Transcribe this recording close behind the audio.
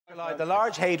The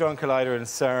Large Hadron Collider in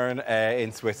CERN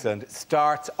in Switzerland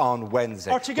starts on Wednesday.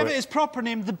 Or to give it its proper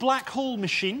name, the Black Hole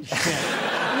Machine.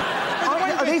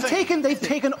 They've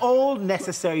taken all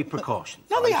necessary precautions.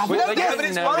 No, they haven't. They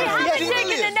haven't taken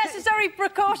the necessary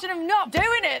precaution of not doing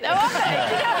it, though,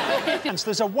 have they?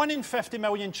 There's a 1 in 50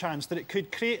 million chance that it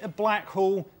could create a black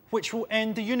hole which will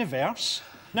end the universe.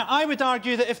 Now, I would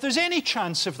argue that if there's any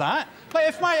chance of that, like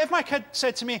if my kid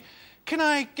said to me, "Can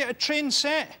I get a train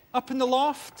set up in the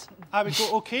loft?" I would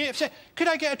go, OK. If said, "Could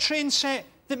I get a train set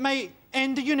that might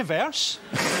end the universe?"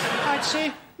 I'd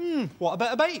say, what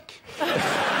about a bike?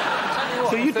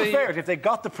 So you'd prefer it if they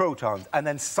got the protons and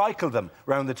then cycled them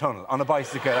round the tunnel on a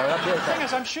bicycle? The thing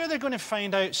is, I'm sure they're going to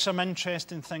find out some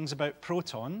interesting things about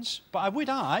protons, but I would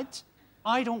add,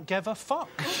 I don't give a fuck.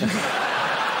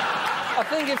 I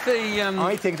think if the...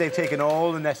 I think they've taken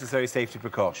all the necessary safety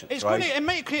precautions, It's going to... It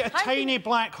might create a tiny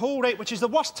black hole, right, which is the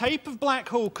worst type of black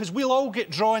hole, because we'll all get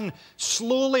drawn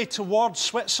slowly towards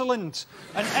Switzerland.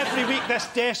 And every week this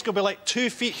desk will be, like, 2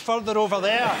 feet further over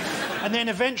there. And then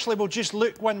eventually we'll just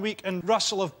look one week and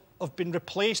Russell have been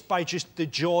replaced by just the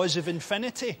jaws of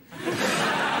infinity.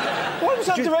 Why was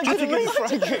that directed at me,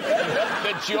 Frankie?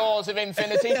 The jaws of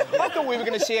infinity. I thought we were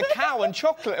going to see a cow and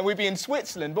chocolate and we'd be in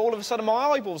Switzerland, but all of a sudden my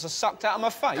eyeballs are sucked out of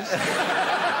my face.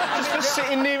 Just for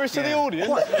sitting nearest to the audience.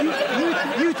 What?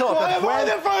 You thought that... Why am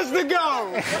I the first to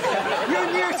go?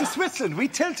 You're nearest to Switzerland. We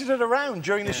tilted it around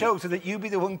during the show so that you'd be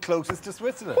the one closest to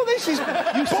Switzerland. Well, this is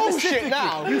bullshit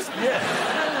now.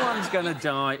 No one's going to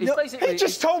die. It's basically... He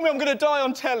just told me I'm going to die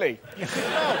on telly. He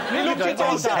looked at me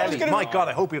and said I was going to... My God,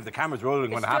 I hope you have the cameras rolling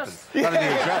when it happens. That'll be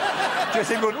incredible.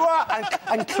 Just him going, wah,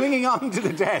 and clinging on to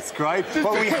the desk, right?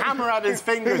 While we hammer at his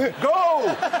fingers.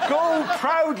 Go! Go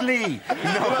proudly!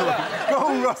 No.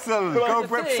 Go, Russell! Go,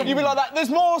 Brett. You'd be like that. There's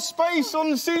more space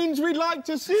on scenes we'd like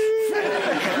to see. It's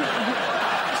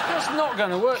just not going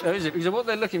to work, though, is it? Because what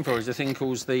they're looking for is a thing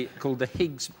called the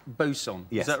Higgs boson.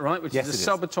 Yes. Is that right? Which is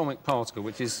a subatomic particle,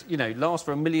 which is, you know, lasts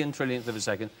for a million trillionth of a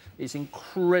second. It's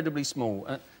incredibly small.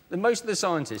 Most of the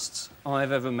scientists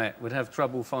I've ever met would have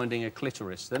trouble finding a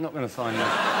clitoris. They're not going to find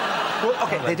that. Well,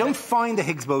 OK, they don't find the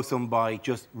Higgs boson by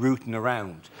just rooting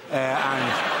around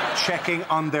and checking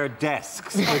on their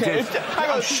desks.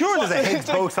 I'm sure there's a Higgs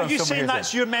boson somewhere. Are you saying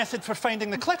that's your method for finding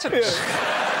the clitoris?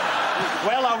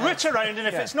 Well, I'll root around, and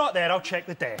if it's not there, I'll check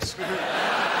the desk. With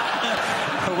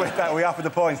that, we offer the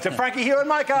points to Frankie, Hugh and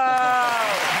Michael!